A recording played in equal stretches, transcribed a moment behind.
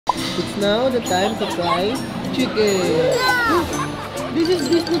It's now the time to try chicken. This is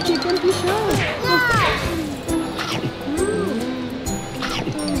Disney chicken, Kisha.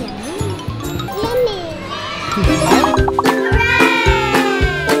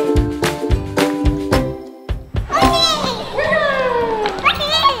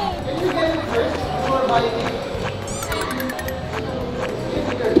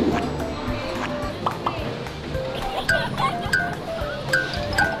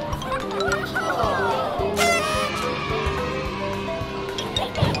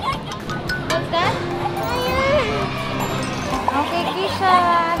 Okay, Keisha,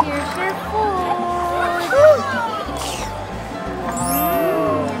 here's your food.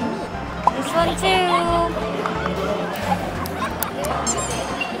 This one too.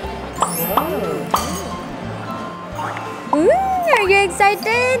 Are you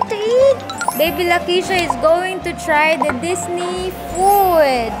excited to eat? Baby Lakeisha is going to try the Disney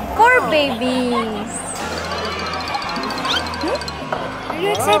food for babies. Are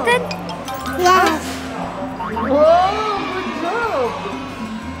you excited? Yes. Wow, good job!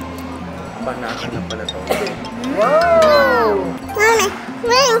 Banana na pala to. Wow! Mommy,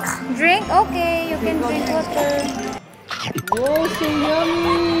 drink. Drink? Okay, you can drink water. Wow, so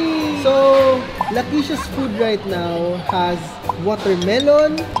yummy! So, Lakeisha's food right now has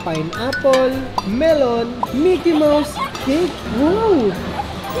watermelon, pineapple, melon, Mickey Mouse cake. Wow!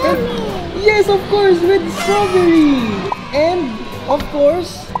 And, yes, of course, with strawberry! And, of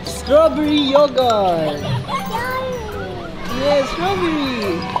course, strawberry yogurt! Yes,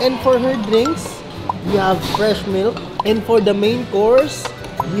 strawberry! And for her drinks, we have fresh milk. And for the main course,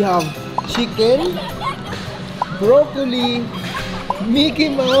 we have chicken, broccoli, Mickey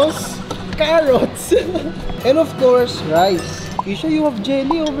Mouse, carrots, and of course, rice. Kisha, you have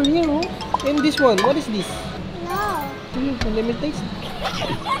jelly over here, oh? And this one, what is this? No. Let me taste.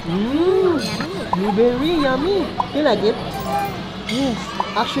 Blueberry, yummy. You like it? Yes.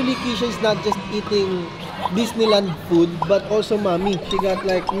 Actually, Kisha is not just eating Disneyland food, but also mommy. She got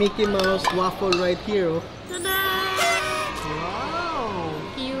like Mickey Mouse waffle right here, oh. Wow.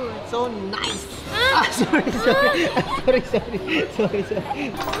 Cute. So nice. Sorry.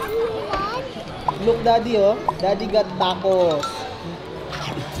 Look, Daddy, oh. Daddy got tacos.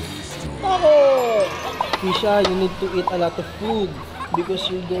 Tacos! Kisha, you need to eat a lot of food because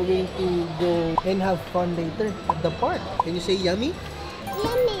you're going to go and have fun later at the park. Can you say yummy?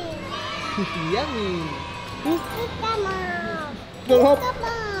 Yummy. Yummy. Mama. Sarap.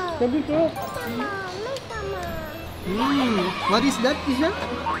 Mama. Sabi ko. What is that, Kisha?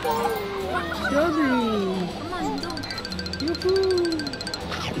 Strawberry. Yoo-hoo.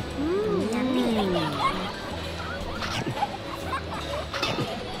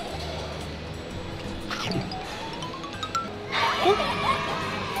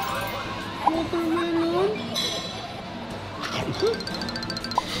 Watermelon.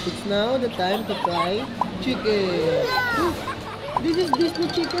 It's now the time to try chicken. This is Disney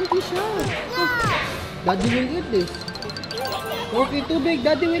chicken, Kisha. Daddy will eat this. Okay, too big.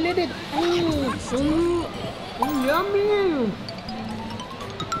 Daddy will eat it. Yummy.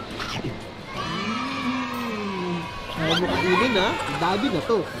 Ayaw mo kainin, ha? Daddy na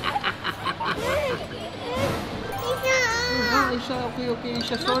to. Isha, okay,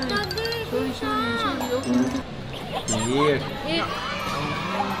 Isha, sorry. Sorry, okay. Here. Eat.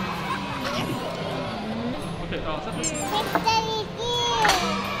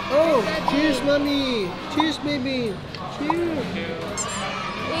 Oh, cheers, mommy. Cheers, baby. Cheers.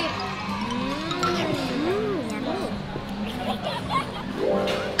 Eat.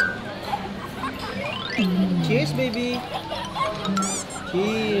 Cheers, baby.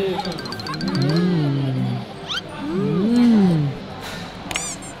 Cheers.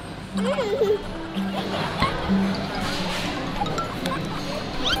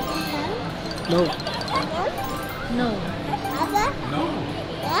 No. No.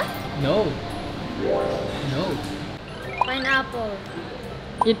 No. No. Pineapple.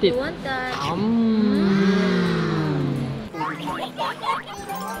 Eat You want that?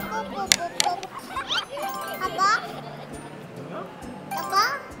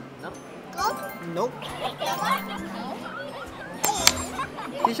 Nope.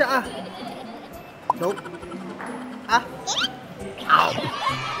 Tisha, ah. Nope. Ah. Ow.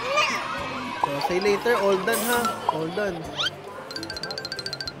 So, say later, all done, ha? All done.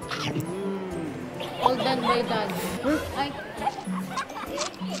 All done by dad. Ay.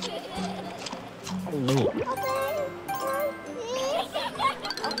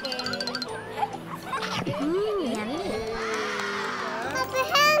 Okay. Yummy. Papa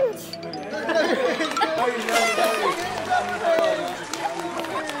hands.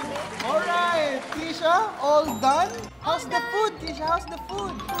 all done? How's the food, Keisha? How's the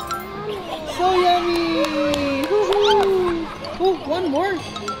food? So yummy! Woohoo! Oh, one more.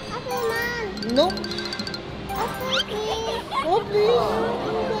 Apple man. Nope. Apple please. Oh, please.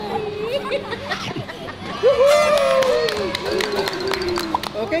 Woohoo!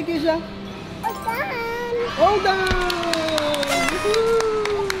 Okay, Keisha. All done. All done! Woohoo!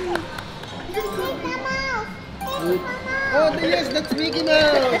 Take the mouse. Good. Oh, yes, that's Mickey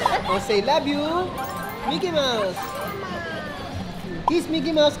Mouse. Oh, say love you, Mickey Mouse. Kiss,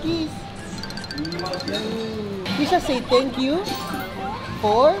 Mickey Mouse, kiss. Keisha, say thank you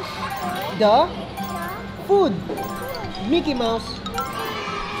for the food. Mickey Mouse.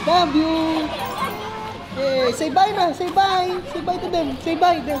 Love you. Hey, say bye na. Say bye. Say bye to them. Say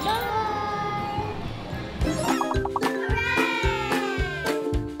bye. Them.